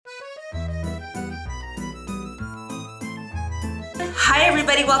Hi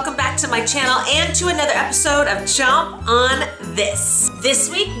everybody, welcome back to my channel and to another episode of Chomp On This. This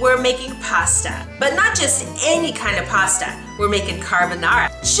week we're making pasta, but not just any kind of pasta. We're making carbonara,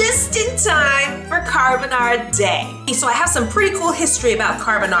 just in time for Carbonara Day. So I have some pretty cool history about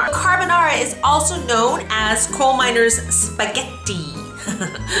carbonara. Carbonara is also known as coal miners' spaghetti.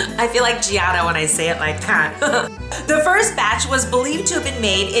 I feel like Giada when I say it like that. The first batch was believed to have been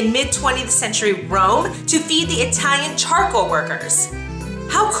made in mid-20th century Rome to feed the Italian charcoal workers.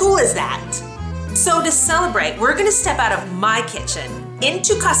 How cool is that? So to celebrate, we're gonna step out of my kitchen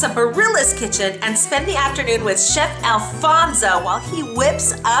into Casa Barilla's kitchen and spend the afternoon with Chef Alfonso while he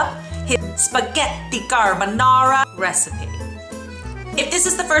whips up his spaghetti carbonara recipe. If this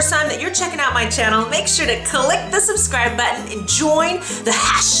is the first time that you're checking out my channel, make sure to click the subscribe button and join the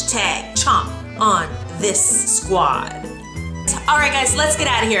hashtag Chomp On This squad. All right guys, let's get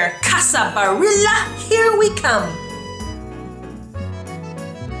out of here. Casa Barilla, here we come.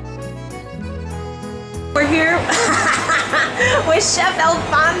 We're here with Chef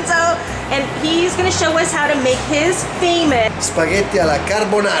Alfonso, and he's gonna show us how to make his famous spaghetti alla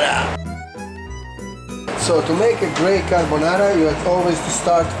carbonara. So to make a great carbonara, you have always to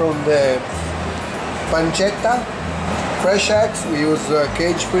start from the pancetta, fresh eggs. We use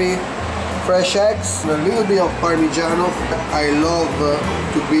cage-free fresh eggs, and a little bit of Parmigiano. I love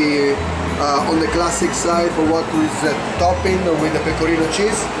to be on the classic side for what is topping with the pecorino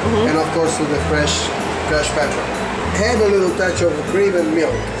cheese, and of course with the fresh pepper. Add a little touch of cream and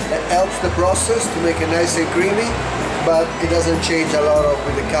milk. It helps the process to make it nice and creamy, but it doesn't change a lot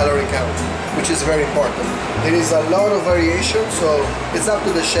with the calorie count, which is very important. There is a lot of variation, so it's up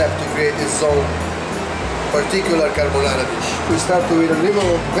to the chef to create his own particular carbonara dish. We start with a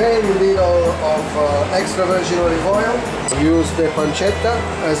little, very little of extra virgin olive oil. Use the pancetta.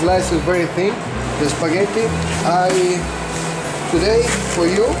 I slice it very thin. The spaghetti. Today for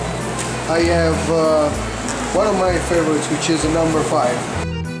you, I have one of my favorites, which is number 5.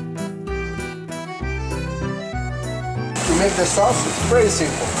 To make the sauce, it's very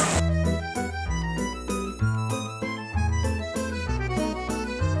simple.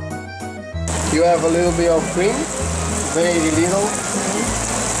 You have a little bit of cream, very little,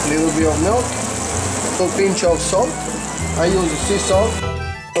 little bit of milk, a little pinch of salt. I use sea salt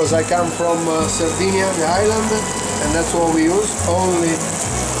because I come from Sardinia, the island, and that's what we use, only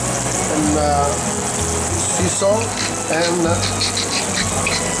sea salt. And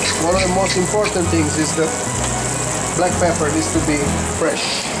one of the most important things is the black pepper needs to be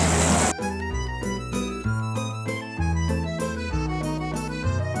fresh.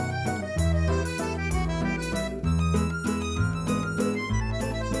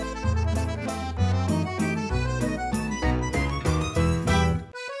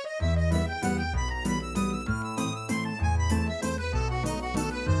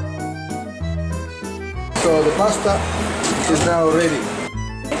 So the pasta is now ready.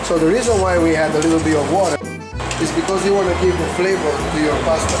 So the reason why we add a little bit of water is because you want to give the flavor to your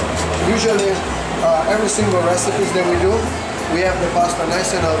pasta. Usually, every single recipes that we do, we have the pasta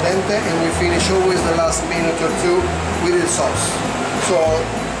nice and al dente, and we finish always the last minute or two with the sauce. So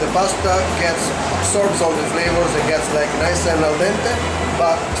the pasta absorbs all the flavors and gets like nice and al dente,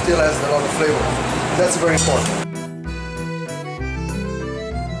 but still has a lot of flavor. That's very important.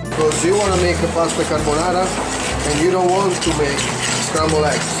 Because you want to make a pasta carbonara and you don't want to make scrambled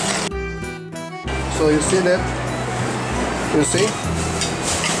eggs. So you see that? You see?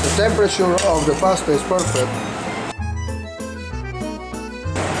 The temperature of the pasta is perfect.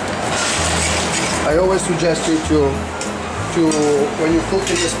 I always suggest you to when you cook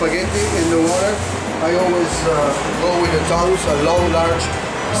the spaghetti in the water, I always go with the tongs, a long, large,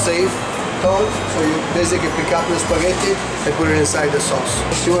 safe tongs. So you basically pick up the spaghetti and put it inside the sauce.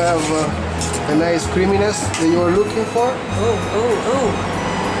 You have a nice creaminess that you are looking for.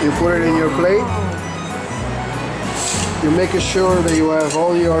 You put it in your plate. You make sure that you have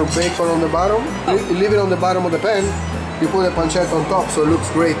all your bacon on the bottom. You leave it on the bottom of the pan. You put the pancetta on top, so it looks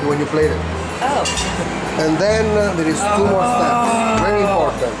great when you plate it. And then there is 2 more steps, very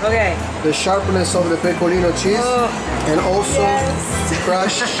important. Okay. The sharpness of the pecorino cheese and also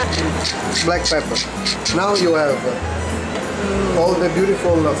crushed black pepper. Now you have all the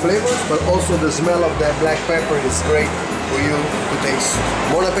beautiful flavors, but also the smell of the black pepper is great for you to taste.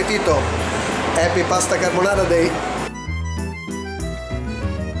 Buon appetito! Happy Pasta Carbonara Day!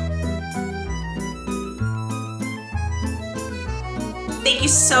 Thank you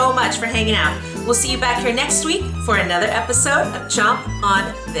so much for hanging out. We'll see you back here next week for another episode of Chomp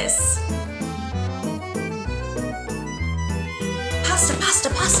On This.